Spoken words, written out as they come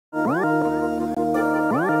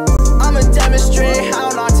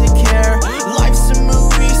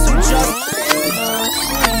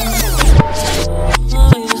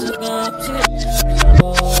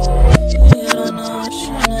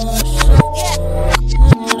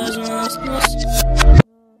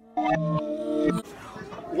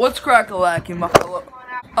What's crack-a-lacking, my fella?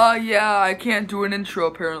 Yeah, I can't do an intro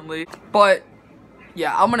apparently, but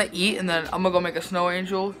yeah, I'm gonna eat and then I'm gonna go make a snow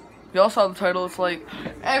angel. Y'all saw the title. It's like,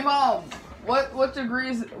 hey mom, what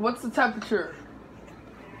degrees? What's the temperature?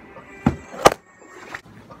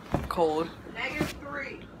 Cold.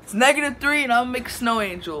 -3. It's -3, and I'm gonna make a snow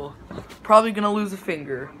angel. Probably gonna lose a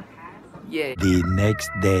finger. Yeah. The next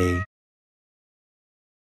day.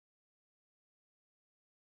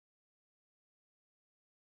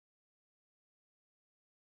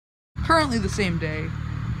 Currently the same day.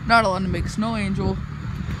 Not allowed to make a snow angel.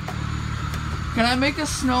 Can I make a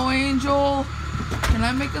snow angel? Can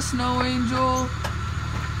I make a snow angel?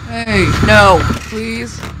 Hey, no,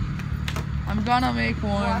 please. I'm gonna make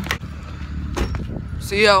one.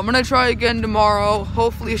 So yeah, I'm gonna try again tomorrow.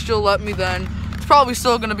 Hopefully she'll let me then. It's probably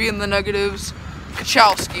still gonna be in the negatives.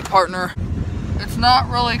 Kachowski, partner. It's not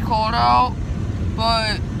really cold out,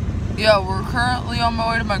 but yeah, we're currently on my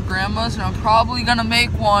way to my grandma's and I'm probably gonna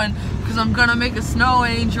make one because I'm gonna make a snow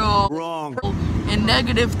angel. Wrong. In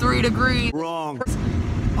 -3 degrees. Wrong.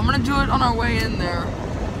 I'm gonna do it on our way in there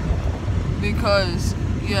because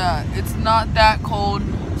yeah, it's not that cold.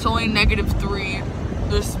 It's only -3.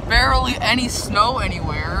 There's barely any snow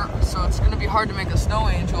anywhere, so it's gonna be hard to make a snow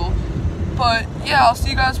angel. But yeah, I'll see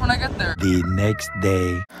you guys when I get there. The next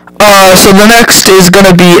day. So the next is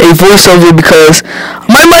gonna be a voiceover because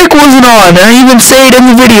my mic wasn't on, and I even say it in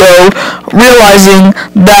the video, realizing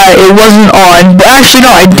that it wasn't on. But actually,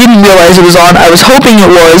 no, I didn't realize it was on. I was hoping it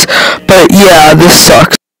was, but yeah, this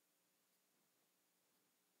sucks.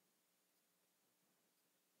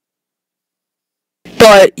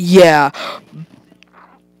 But yeah,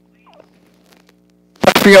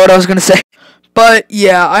 I forget what I was gonna say. But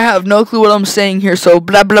yeah, I have no clue what I'm saying here, so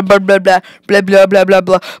blah blah blah blah blah blah blah blah blah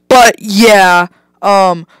blah. But yeah,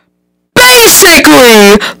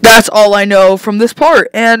 basically that's all I know from this part.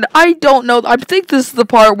 And I don't know, I think this is the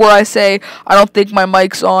part where I say I don't think my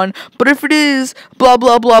mic's on, but if it is, blah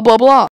blah blah blah blah.